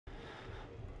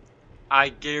I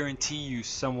guarantee you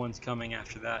someone's coming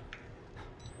after that.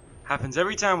 Happens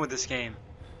every time with this game.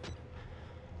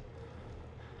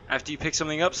 After you pick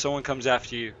something up, someone comes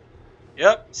after you.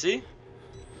 Yep, see?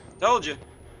 Told you.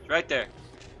 It's right there.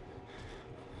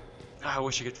 I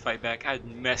wish I could fight back. I'd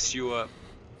mess you up.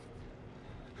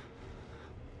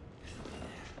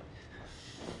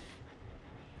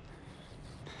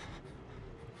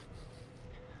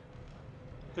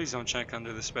 Please don't check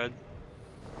under this bed.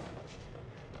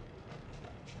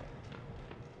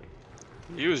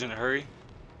 He was in a hurry.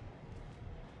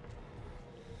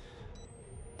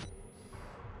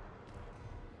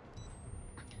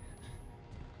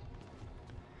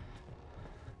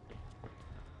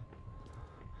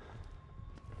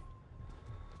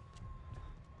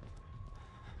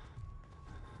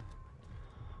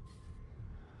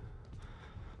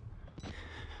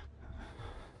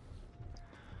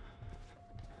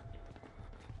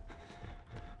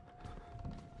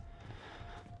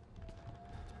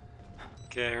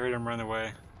 Okay, I heard him run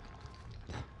away.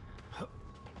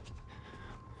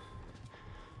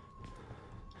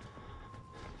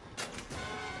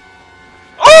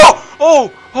 Oh!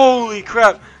 Oh! Holy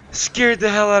crap! Scared the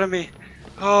hell out of me.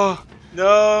 Oh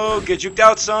no! Get juked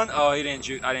out, son. Oh, he didn't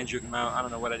juke. I didn't juke him out. I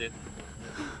don't know what I did.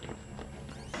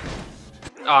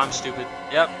 Oh, I'm stupid.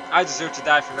 Yep, I deserve to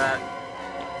die for that.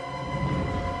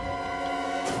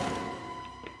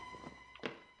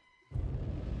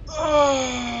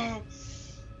 Oh!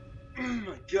 Oh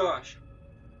my gosh.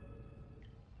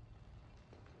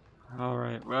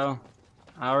 Alright, well,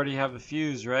 I already have the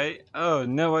fuse, right? Oh,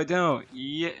 no I don't.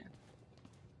 Yeah.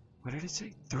 What did it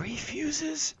say? 3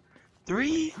 fuses?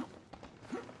 3?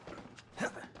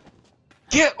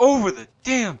 Get over the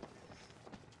damn...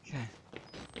 Okay.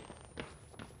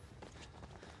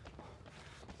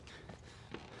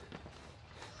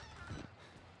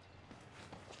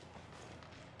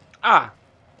 Ah!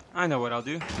 I know what I'll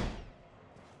do.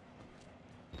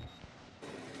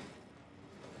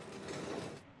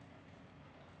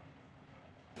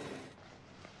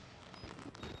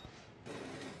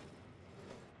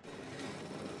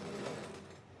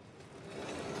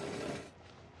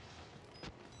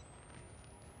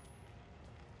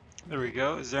 There we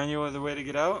go. Is there any other way to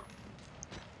get out?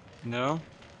 No.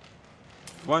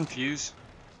 1 fuse.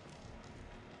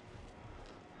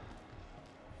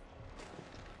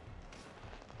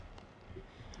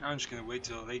 I'm just gonna wait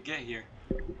till they get here.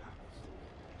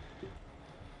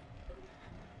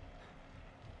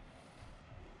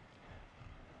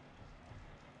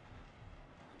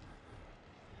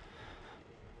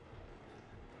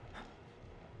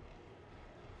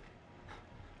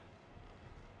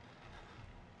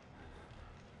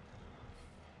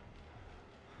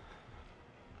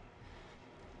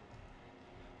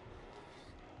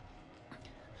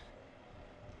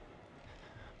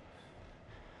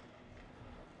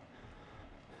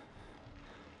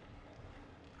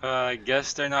 I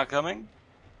guess they're not coming.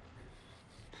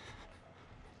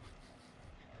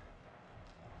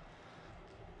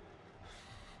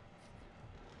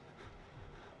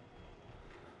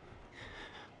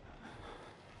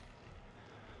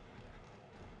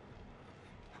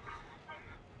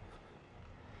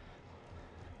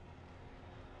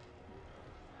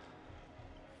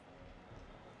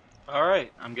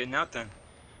 Alright, I'm getting out then,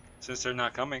 since they're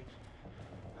not coming.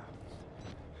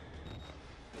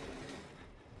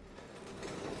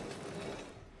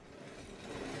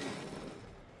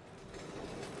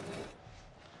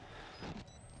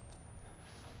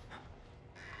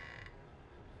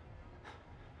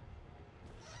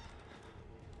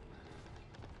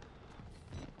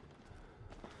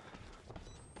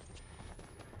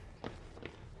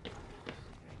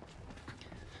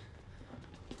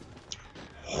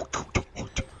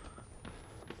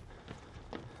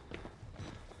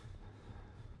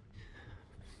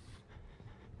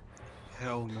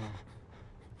 Hell no.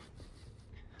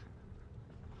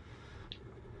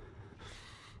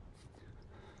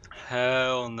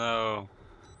 Hell no.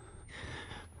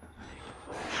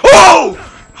 Oh!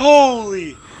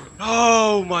 Holy!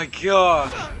 Oh my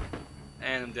gosh!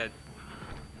 And I'm dead.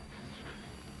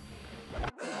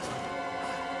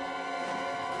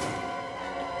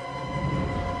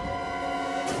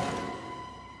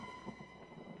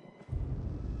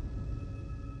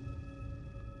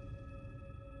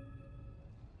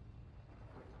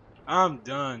 I'm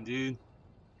done, dude.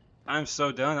 I'm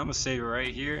so done. I'm gonna save it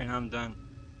right here and I'm done.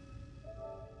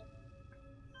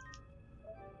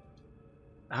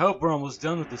 I hope we're almost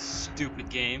done with this stupid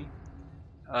game.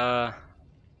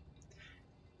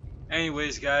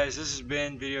 Anyways, guys, this has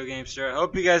been Video Game Star. I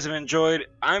hope you guys have enjoyed.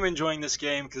 I'm enjoying this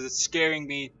game because it's scaring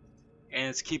me and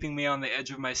it's keeping me on the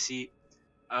edge of my seat.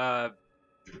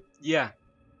 Yeah.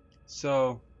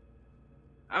 So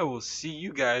I will see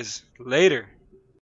you guys later.